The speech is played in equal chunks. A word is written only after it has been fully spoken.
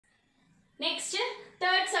Next,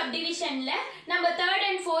 third subdivision la நம்ம third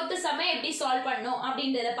and fourth sum எப்படி solve பண்ணனும்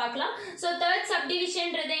அப்படின்றத பார்க்கலாம். So third subdivision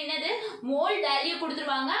ன்றது என்னது? mole value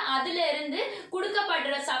கொடுத்துருவாங்க. அதில இருந்து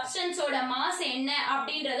கொடுக்கப்படுற substance ஓட mass என்ன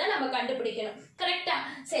அப்படின்றத நம்ம கண்டுபிடிக்கணும். கரெக்ட்டா?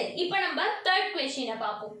 சரி, இப்போ நம்ம third question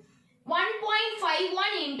பார்ப்போம்.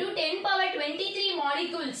 1.51 into 10 power 23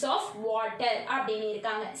 molecules of water அப்படினு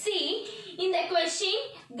இருக்காங்க. See, இந்த question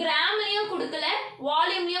gramலயும் கொடுக்கல,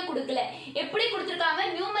 வால்யூம்லயும் கொடுக்கல. எப்படி கொடுத்திருக்காங்க?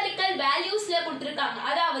 numerical valuesல கொடுத்திருக்காங்க.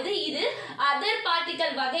 அதாவது இது other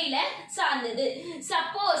particle வகையில சார்ந்தது.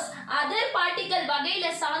 Suppose other particle வகையில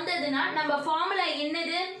சார்ந்ததுனா நம்ம ஃபார்முலா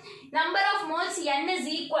என்னது? number of moles n is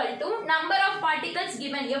equal to number of particles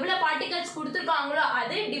given. எவ்வளவு particles கொடுத்திருக்காங்களோ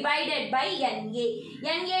அது divided by Na.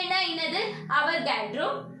 Na னா என்னது? Avogadro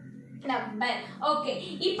number. Okay,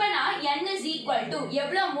 இப்போ நான் n is equal to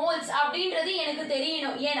எவ்வளவு moles அப்படின்றது எனக்கு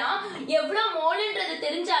தெரியணும். ஏனா எவ்வளவு மோல்ன்றது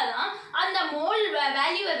தெரிஞ்சாதான் அந்த மோல்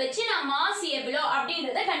வேல்யூவை வச்சு நான் மாஸ் எவ்வளவு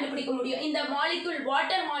அப்படின்றத கண்டுபிடிக்க முடியும். இந்த மாலிக்யூல்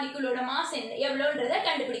வாட்டர் மாலிக்யூலோட மாஸ் எவ்வளவுன்றத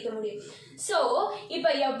கண்டுபிடிக்க முடியும். சோ இப்போ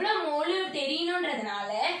எவ்வளவு மோல்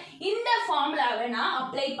தெரியணும்ன்றதனால இந்த ஃபார்முலாவை நான்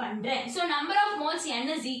அப்ளை பண்றேன். So number of moles n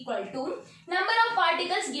is equal to number of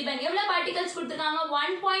particles given. எவ்வளவு particles கொடுத்திருக்காங்க?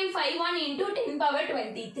 1.51 into 10 power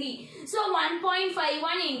 23. So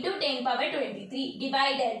 1.51 into 10 power 23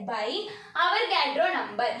 divided by Avogadro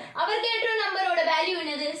number. Avogadro number ஓட வேல்யூ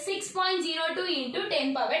என்னது? 6.02 into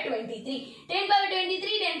 10 power 23. 10 power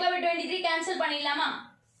 23 10 power 23 cancel பண்ணிடலாமா?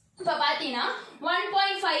 இப்ப பாத்தீங்கன்னா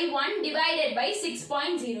 1.51 divided by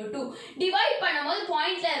 6.02 divide பண்ணும்போது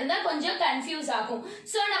பாயிண்ட்ல இருந்தா கொஞ்சம் கன்ஃபியூஸ் ஆகும்.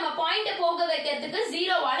 சோ நம்ம பாயிண்ட் போக வைக்கிறதுக்கு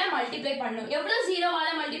 0 வால மல்டிப்ளை பண்ணனும். எவ்வளவு 0 வால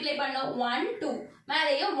மல்டிப்ளை பண்ணனும்? 1 2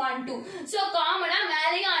 மேலேயும் 1 2. சோ காமனா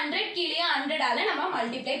மேலேயும் 100 கீழேயும் 100 ஆல நம்ம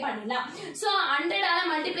மல்டிப்ளை பண்ணலாம். சோ 100 ஆல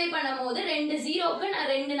மல்டிப்ளை பண்ணும்போது ரெண்டு ஜீரோக்கு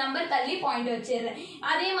நான் ரெண்டு நம்பர் தள்ளி பாயிண்ட் வச்சிடுறேன்.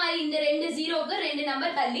 அதே மாதிரி இந்த ரெண்டு ஜீரோக்கு ரெண்டு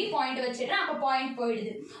நம்பர் தள்ளி பாயிண்ட் வச்சிடுறேன். அப்ப பாயிண்ட்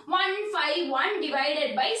போயிடுது. 151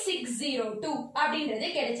 divided by 602 அப்படின்றது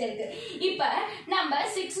கிடைச்சிருக்கு. இப்ப நம்ம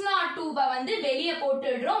 602 வந்து வெளிய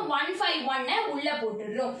போட்டுடுறோம். 151 உள்ள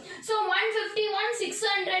போட்டுடுறோம். சோ 151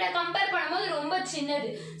 600 கம்பேர் பண்ணும்போது ரொம்ப சின்னது.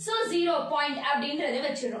 சோ 0 பாயிண்ட் அப்படின்றத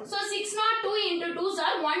வெச்சிரோம். So 602 into 2s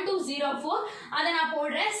are 1204. அத நான்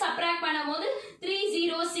போடுறேன். சப்ட்ராக்ட் பண்ணும்போது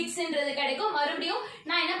 306ன்றது கிடைக்கும். மறுபடியும்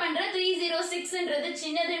நான் என்ன பண்றேன்? 306ன்றது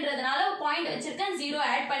சின்னதுன்றதனால பாயிண்ட் வச்சிருக்கேன். 0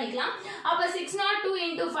 ஆட் பண்ணிக்கலாம். அப்ப 602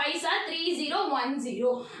 into 5s are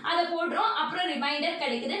 3010. அத போடுறோம். அப்புறம் ரிமைண்டர்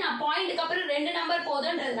கிடைக்குது. நான் பாயிண்ட்க்கு அப்புறம் ரெண்டு நம்பர்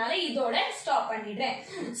போதுன்றதனால இதோட ஸ்டாப் பண்ணிடுறேன்.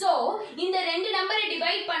 சோ இந்த ரெண்டு நம்பரை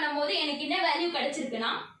டிவைட் பண்ணும்போது எனக்கு என்ன வேல்யூ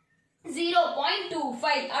கிடைச்சிருக்குன்னா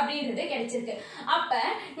 0.25 அப்படின்றது கிடைச்சிருக்கு. அப்ப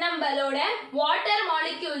நம்மளோட வாட்டர்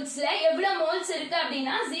மாலிக்யூல்ஸ்ல எவ்வளவு மோல்ஸ் இருக்கு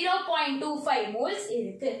அப்படின்னா 0.25 மோல்ஸ்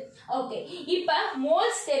இருக்கு. ஓகே, இப்ப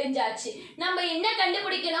மோல்ஸ் தெரிஞ்சாச்சு. நம்ம என்ன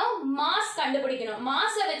கண்டுபிடிக்கணும்? மாஸ் கண்டுபிடிக்கணும்.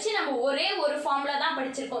 மாஸ வச்சு நம்ம ஒரே ஒரு ஃபார்முலா தான்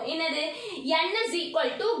படிச்சிருக்கோம். என்னது? n is equal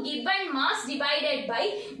to given mass divided by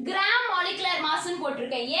gram molecular mass ன்னு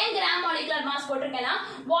போட்டுருக்கேன். ஏன் கிராம் மாலிகுலர் மாஸ் போட்டிருக்கேன்னா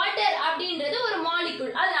வாட்டர் அப்படின்றது ஒரு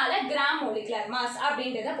மாலிக்யூல், அதனால கிராம் மாலிகுலர் மாஸ்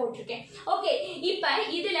அப்படின்றத போட்டிருக்கேன். ஓகே, இப்ப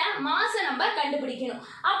இதுல மாஸ் நம்ம கண்டுபிடிக்கணும்.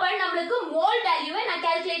 அப்ப நம்மளுக்கு மோல் வேல்யூவை நான்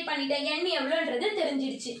கால்குலேட் பண்ணிட்டேன். n எவ்வளவுன்றது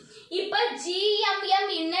தெரிஞ்சிருச்சு. இப்ப gmm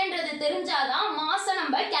என்னன்றது தெரிஞ்சாதான் மாஸ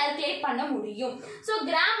நம்ம கால்குலேட் பண்ண முடியும். சோ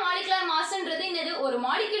கிராம் மாலிகுலர் மாஸ்ன்றது என்னது? ஒரு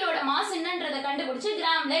மாலிக்யூலோட மாஸ் என்னன்றத கண்டுபிடிச்சு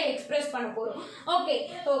கிராம்ல எக்ஸ்பிரஸ் பண்ண போறோம். ஓகே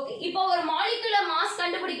ஓகே, இப்போ ஒரு மாலிகுலர் மாஸ்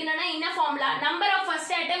கண்டுபிடிக்கணும்னா என்ன formula? Number of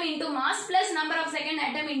first atom into mass plus number of second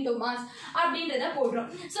atom into mass அப்படின்றத போடுறோம்.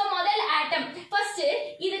 சோ முதல் ஆட்டம் ஃபர்ஸ்ட்,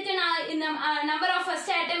 இதுக்கு நான் இந்த number of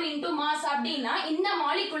first atom into mass அப்படினா இந்த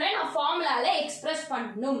மாலிகுலை நான் ஃபார்முலால எக்ஸ்பிரஸ்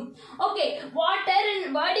பண்ணனும். ஓகே, வாட்டர்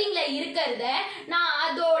வேர்டிங்ல இருக்கறத நான்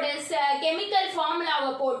அதோட கெமிக்கல் ஃபார்முலாவை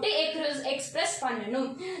போட்டு எக்ஸ்பிரஸ் பண்ணனும்.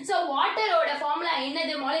 சோ வாட்டரோட ஃபார்முலா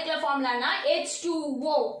என்னது? Molecular ஃபார்முலானா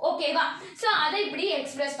H2O. ஓகேவா? சோ அதை இப்படி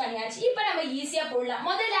எக்ஸ்பிரஸ் பண்ணியாச்சு. இப்போ நம்ம ஈஸியா போடலாம்.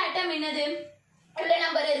 முதல் ஆட்டம் என்னது? எவ்வளவு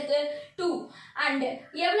நம்பர் இருக்கு? 2 and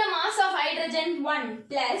எவ்வளவு மாஸ் ஆஃப் ஹைட்ரஜன்? 1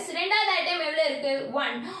 பிளஸ் ரெண்டாவது ஆட்டம் எவ்வளவு இருக்கு?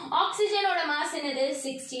 1. ஆக்ஸிஜனோட மாஸ் என்னது?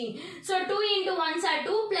 16. So 2 into 1s are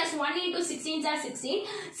 2 plus 1 into 16s are 16.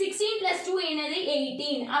 16 plus 2 என்னது?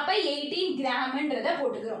 18. அப்ப 18 கிராம்ன்றத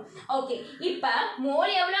போட்டுக்கிறோம். ஓகே, இப்ப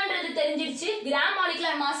மோல் எவ்வளவுன்றது தெரிஞ்சிருச்சு, கிராம்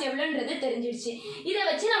மாலிகுலர் மாஸ் எவ்வளவுன்றது தெரிஞ்சிருச்சு. இத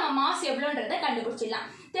வச்சு நம்ம மாஸ் எவ்வளவுன்றத கண்டுபிடிச்சிடலாம்.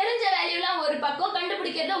 தெரிஞ்ச வேல்யூலாம் ஒரு பக்கம்,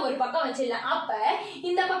 கண்டுபிடிக்கிறத ஒரு பக்கம் வச்சிடலாம். அப்ப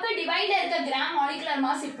இந்த பக்கம் டிவைட்ல இருக்க gram molecular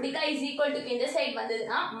mass இப்படிக்கா is equal to இந்த சைடு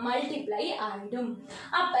வந்ததுன்னா multiply ஆயிடும்.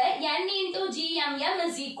 அப்ப n into gmm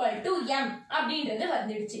is equal to m அப்படின்றது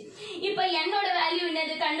வந்துடுச்சு. இப்ப n ஓட வேல்யூ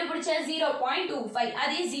என்னது கண்டுபிடிச்ச 0.25,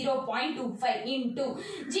 அதே 0.25 into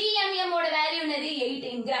gmm ஓட வேல்யூ என்னது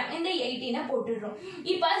 18 கிராம். இந்த 18 போட்டுடுறோம்.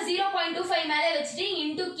 இப்ப 0.25 மேல வச்சுட்டு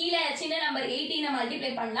into கீழ சின்ன நம்பர் 18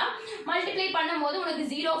 மல்டிப்ளை பண்ணலாம். மல்டிப்ளை பண்ணும்போது உனக்கு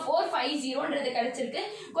 0450ன்றது கிடைச்சிருக்கு.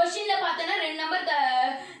 क्वेश्चनல பார்த்தனா ரெண்டு நம்பர்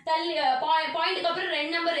தள்ளி பாயிண்ட்க்கு அப்புறம்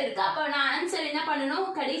ரெண்டு நம்பர் இருக்கு. அப்ப நான் ஆன்சர் என்ன பண்ணனும்,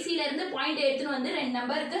 கடைசில இருந்து பாயிண்ட் எடுத்துட்டு வந்து ரெண்டு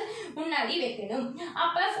நம்பருக்கு முன்னாடி வைக்கணும்.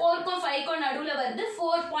 அப்ப 4 க்கும் 5 க்கும் நடுவுல வருது.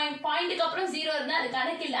 4 பாயிண்ட்க்கு அப்புறம் 0 இருந்தா அது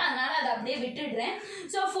கணக்கு இல்ல, அதனால அதை அப்படியே விட்டுடுறேன்.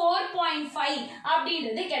 சோ 4.5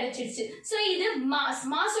 அப்படின்றது கிடைச்சிடுச்சு. சோ இது மாஸ்.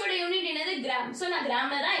 மாஸோட யூனிட் என்னது கிராம். சோ நான்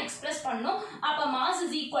கிராம்ல தான் எக்ஸ்பிரஸ் பண்ணனும். அப்ப mass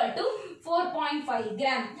is equal to 4.5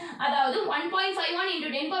 gram. அதாவது 1.51 into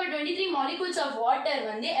 10 power 23 molecules of water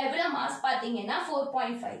வந்து எவ்வளவு மாஸ் பாத்தீங்கன்னா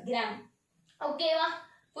 4.5 கிராம். ஓகேவா,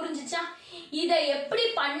 புரிஞ்சுச்சா? இத எப்படி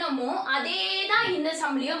பண்ணமோ அதே தான் இந்த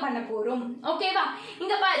சம்லியும் பண்ண போறோம். ஓகேவா,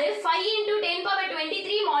 இங்க பாரு 5 into 10 power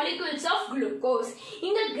 23 molecules of glucose.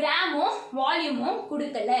 இங்க கிராமோ வால்யூமோ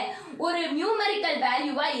கொடுக்கல, ஒரு நியூமெரிக்கல்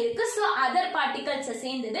வேல்யூவா இருக்கு. சோ அதர் பார்ட்டிகல்ஸ்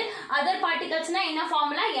சேர்ந்தது. அதர் பார்ட்டிகல்ஸ்னா என்ன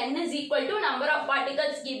formula, n is equal to number of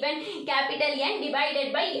particles given capital N divided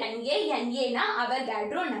by NA. NA னா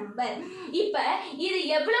அவகாட்ரோ நம்பர். இப்ப இது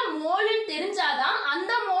எவ்வளவு மோல்னு தெரிஞ்சாதான்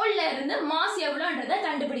அந்த மோல்ல இருந்து மாஸ் எவ்வளவுன்றத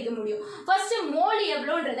கண்டுபிடிக்க முடியும். ஃபர்ஸ்ட் மோல்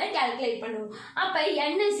எவ்வளவுன்றத கால்குலேட் பண்ணுவோம். அப்ப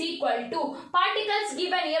n is equal to particles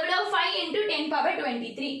given எவ்வளவு 5 into 10 power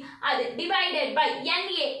 23 அது divided by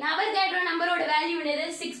NA. அவகாட்ரோ நம்பரோட வேல்யூ என்னது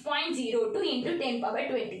 6.02 into 10 power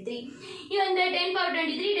 23. இந்த 10 power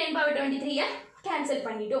 23 10 power 23 கேன்சல்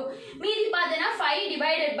பண்ணிட்டோம். மீதி பார்த்தனா 5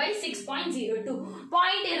 divided by 6.02.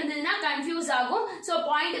 பாயிண்ட் இருந்ததுன்னா கன்ஃபியூஸ் ஆகும். சோ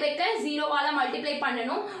பாயிண்ட் வைக்க 0 ஆல மல்டிப்ளை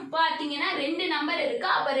பண்ணனும். பாத்தீங்கன்னா ரெண்டு நம்பர் இருக்கு,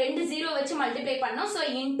 அப்ப ரெண்டு 0 வச்சு மல்டிப்ளை பண்ணனும். சோ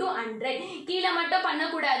into 100 கீழ மட்டும் பண்ண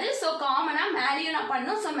கூடாது. சோ காமனா மேலயும் நான்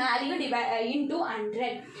பண்ணனும். சோ மேலயும் into 100.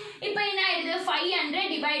 இப்போ என்ன ஆயிடுது 500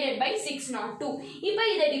 divided by 602. இப்போ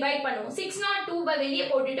இத டிவைட் பண்ணுவோம். 602 வெளிய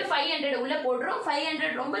போட்டுட்டு 500 உள்ள போடுறோம்.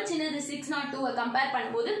 500 ரொம்ப சின்னது 602 கம்பேர்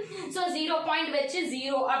பண்ணும்போது. சோ 0. வச்சு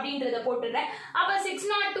 0 அப்படின்றத போட்டுறேன். அப்ப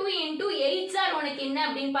 602 into 8 சார் உனக்கு என்ன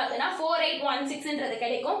அப்படினு பார்த்தனா 4816ன்றது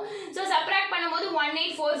கிடைக்கும். சோ சப்ட்ராக்ட் பண்ணும்போது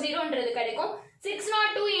 1840ன்றது கிடைக்கும்.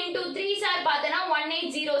 602 into 3 சார் பார்த்தனா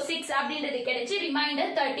 1806 அப்படின்றது கிடைச்சு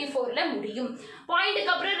ரிமைண்டர் 34ல முடியும்.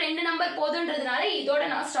 பாயிண்ட்க்கு அப்புறம் ரெண்டு நம்பர் போதுன்றதுனால இதோட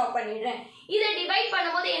நான் ஸ்டாப் பண்ணிடுறேன். இத டிவைட்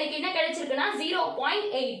பண்ணும்போது எனக்கு என்ன கிடைச்சிருக்குன்னா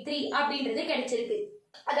 0.83 அப்படின்றது கிடைச்சிருக்கு.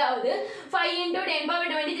 அதாவது 5 into 10 power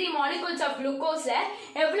 23 molecules of glucose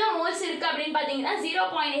எவ்வளவு மோல்ஸ் இருக்கு அப்படினு பாத்தீங்கன்னா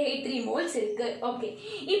 0.83 மோல்ஸ் இருக்கு. ஓகே,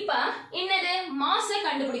 இப்போ என்னது மாஸ்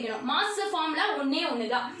கண்டுபிடிக்கணும். மாஸ் ஃபார்முலா ஒண்ணே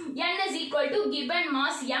ஒண்ணுதான். n is equal to given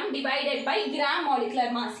mass m divided by gram molecular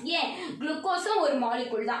mass. ஏன் குளுக்கோஸும் ஒரு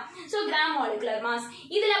மாலிகுல் தான். So gram molecular mass.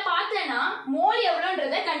 இதுல பார்த்தேனா மோல்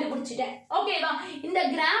எவ்வளவுன்றதை கண்டுபிடிச்சிட்டேன். ஓகேவா, இந்த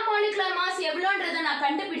கிராம் molecular mass எவ்வளவுன்றதை நான்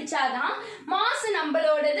கண்டுபிடிச்சாதான் மாஸ்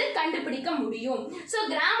நம்மளோடது கண்டுபிடிக்க முடியும். சோ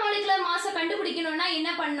கிராம் molecular mass கண்டுபிடிக்கணும்னா என்ன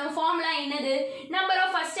பண்ணனும், ஃபார்முலா என்னது, number of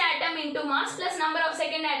first atom into mass plus number of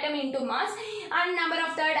second atom into mass and number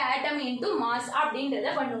of third atom into mass அப்படின்றத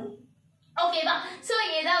பண்ணுவோம். ஓகேவா, சோ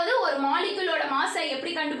ஏதாவது ஒரு மாலிகுலோட மாஸை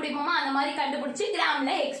எப்படி கண்டுபிடிப்போமோ அந்த மாதிரி கண்டுபிடிச்சு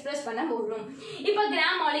கிராம்ல எக்ஸ்பிரஸ் பண்ண போறோம். இப்போ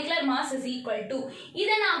gram molecular mass is equal to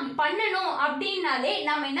இத நாம் பண்ணனும் அப்படினாலே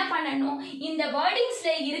நாம என்ன பண்ணனும், இந்த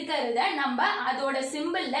வேர்டிங்ஸ்ல இருக்கிறத நம்ம அதோட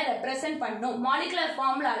சிம்பல்ல ரெப்ரசன்ட் பண்ணனும். மாலிகுலர்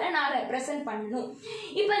ஃபார்முலால நான் ரெப்ரசன்ட் பண்ணனும்.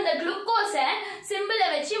 இப்போ இந்த குளுக்கோஸை சிம்பலை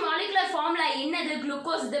வச்சு மாலிகுலர் ஃபார்முலா என்னது,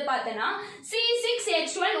 குளுக்கோஸ் இது பார்த்தனா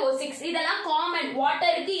C6H12O6. இதெல்லாம் காமன்,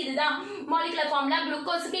 வாட்டருக்கு இதுதான் மாலிகுலர் ஃபார்முலா,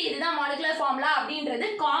 குளுக்கோஸ்க்கு இதுதான் மாலிகுலர் ஃபார்முலா அப்படின்றது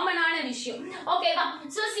காமனான விஷயம். ஓகேவா,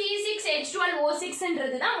 சோ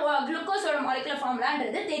C6H12O6ன்றது தான் குளுக்கோஸோட மாலிகுலர்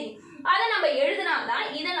ஃபார்முலான்றது தெரியும். அத நம்ம எழுதினாதான்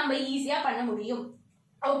இத நம்ம ஈஸியா பண்ண முடியும்.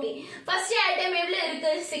 ஓகே, ஃபர்ஸ்ட் ஆட்டம் எவ்வளவு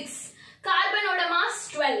இருக்கு 6, கார்பனோட மாஸ்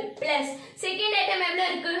 12 பிளஸ் செகண்ட் ஆட்டம் எவ்வளவு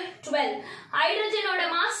இருக்கு 12, ஹைட்ரஜனோட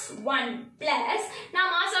மாஸ் 1 பிளஸ்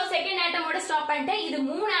நான் மாஸ் ஆஃப் செகண்ட் ஆட்டமோட ஸ்டாப் பண்ணிட்டேன். இது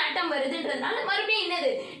 3 ஆட்டம் வருதுன்றதுனால மறுபடியும்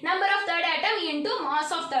என்னது number of third atom into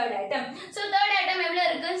mass of third atom. So third ஆட்டம் எவ்வளவு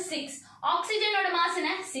இருக்கு 6. ஆக்சிஜனோட மாஸ் என்ன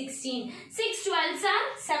 16. 6 12s are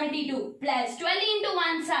 72 plus 12 into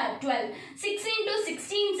 1s are 12. 6 into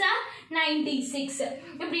 16s are 96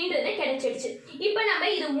 இப்படின்றது கிடைச்சிடுச்சு. இப்போ நம்ம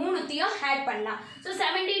இது மூணுத்தையும் ஆட் பண்ணலாம். சோ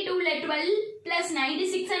 72ல 12 plus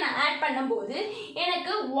 96 நான் ஆட் பண்ணும்போது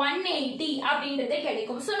எனக்கு 180 அப்படின்றது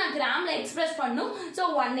கிடைக்கும். சோ நான் கிராம்ல எக்ஸ்பிரஸ் பண்ணும். So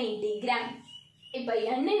 180 gram. இப்போ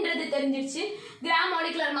என்னன்றது தெரிஞ்சிருச்சு, கிராம்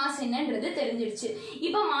மாலிகுலர் மாஸ் என்னன்றது தெரிஞ்சிருச்சு.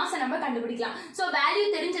 இப்போ மாஸை நம்ம கண்டுபிடிக்கலாம். ஸோ வேல்யூ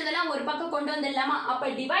தெரிஞ்சதெல்லாம் ஒரு பக்கம் கொண்டு வந்துடலாமா? அப்போ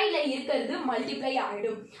டிவைட்ல இருக்கிறது மல்டிப்ளை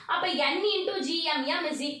ஆகிடும். அப்போ n into gmm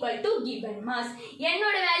is equal to given mass.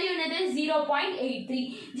 என்னோட வேல்யூ என்னது 0.83,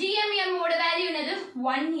 gmm ஓட வேல்யூ என்னது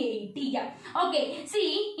 180. ஓகே, சி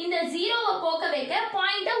இந்த 0வை போக்க வைக்க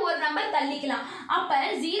பாயிண்ட்டை ஒரு நம்பர் தள்ளிக்கலாம். அப்போ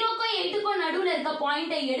 0க்கும் 8க்கும் நடுவில் இருக்க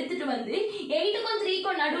பாயிண்ட்டை எடுத்துட்டு வந்து 8க்கும்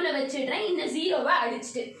 3க்கும் நடுவில் வச்சிடுறேன். இந்த 0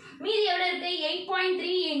 அடிச்சிட்டு மீதி எவ்வளவு இருக்கு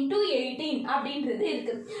 8.3 into 18 அப்படின்றது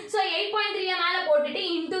இருக்கு. சோ 8.3 மேல போட்டுட்டு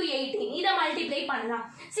into 18 இத மல்டிப்ளை பண்ணலாம்.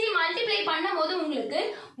 see மல்டிப்ளை பண்ணும்போது உங்களுக்கு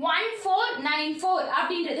 1494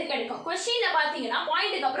 அப்படின்றது கிடைக்கும். क्वेश्चनல பாத்தீங்கன்னா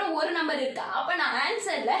பாயிண்ட்க்கு அப்புறம் ஒரு நம்பர் இருக்கு. அப்ப நான்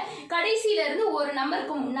ஆன்சர்ல கடைசில இருந்து ஒரு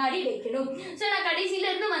நம்பருக்கு முன்னாடி வைக்கணும். சோ நான் கடைசில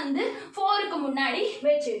இருந்து வந்து 4க்கு முன்னாடி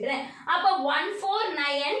வெச்சிடுறேன். அப்ப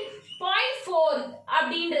 149.4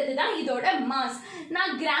 அப்படின்றது தான் இதோட மாஸ்.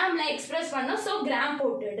 நான் கிராம்ல எக்ஸ்பிரஸ் பண்ணோம். சோ கிராம்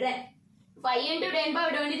போட்டுடுறேன். 5 into 10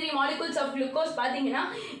 power 23 molecules of glucose பாத்தீங்கன்னா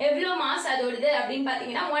எவ்வளவு மாஸ் அதோடது அப்படின்னு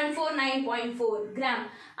பாத்தீங்கன்னா 149.4 கிராம்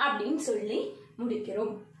அப்படின்னு சொல்லி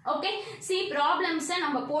முடிக்கிறோம். ஓகே, சி ப்ராப்ளம்ஸை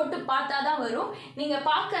நம்ம போட்டு பார்த்தா தான் வரும். நீங்க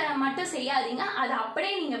பார்க்க மட்டும் செய்யாதீங்க, அதை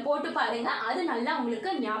அப்படியே நீங்க போட்டு பாருங்க, அது நல்லா உங்களுக்கு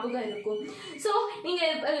ஞாபகம் இருக்கும். ஸோ நீங்க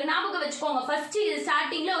ஞாபகம் வச்சுக்கோங்க, ஃபர்ஸ்ட்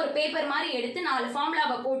ஸ்டார்டிங்ல ஒரு பேப்பர் மாதிரி எடுத்து 4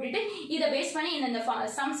 ஃபார்முலாவை போட்டுட்டு இதை பேஸ் பண்ணி இந்த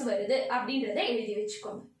சம்ஸ் வருது அப்படின்றத எழுதி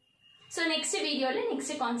வச்சுக்கோங்க. ஸோ நெக்ஸ்ட் வீடியோவில்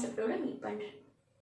நெக்ஸ்ட் கான்செப்டோட மீட் பண்றேன்.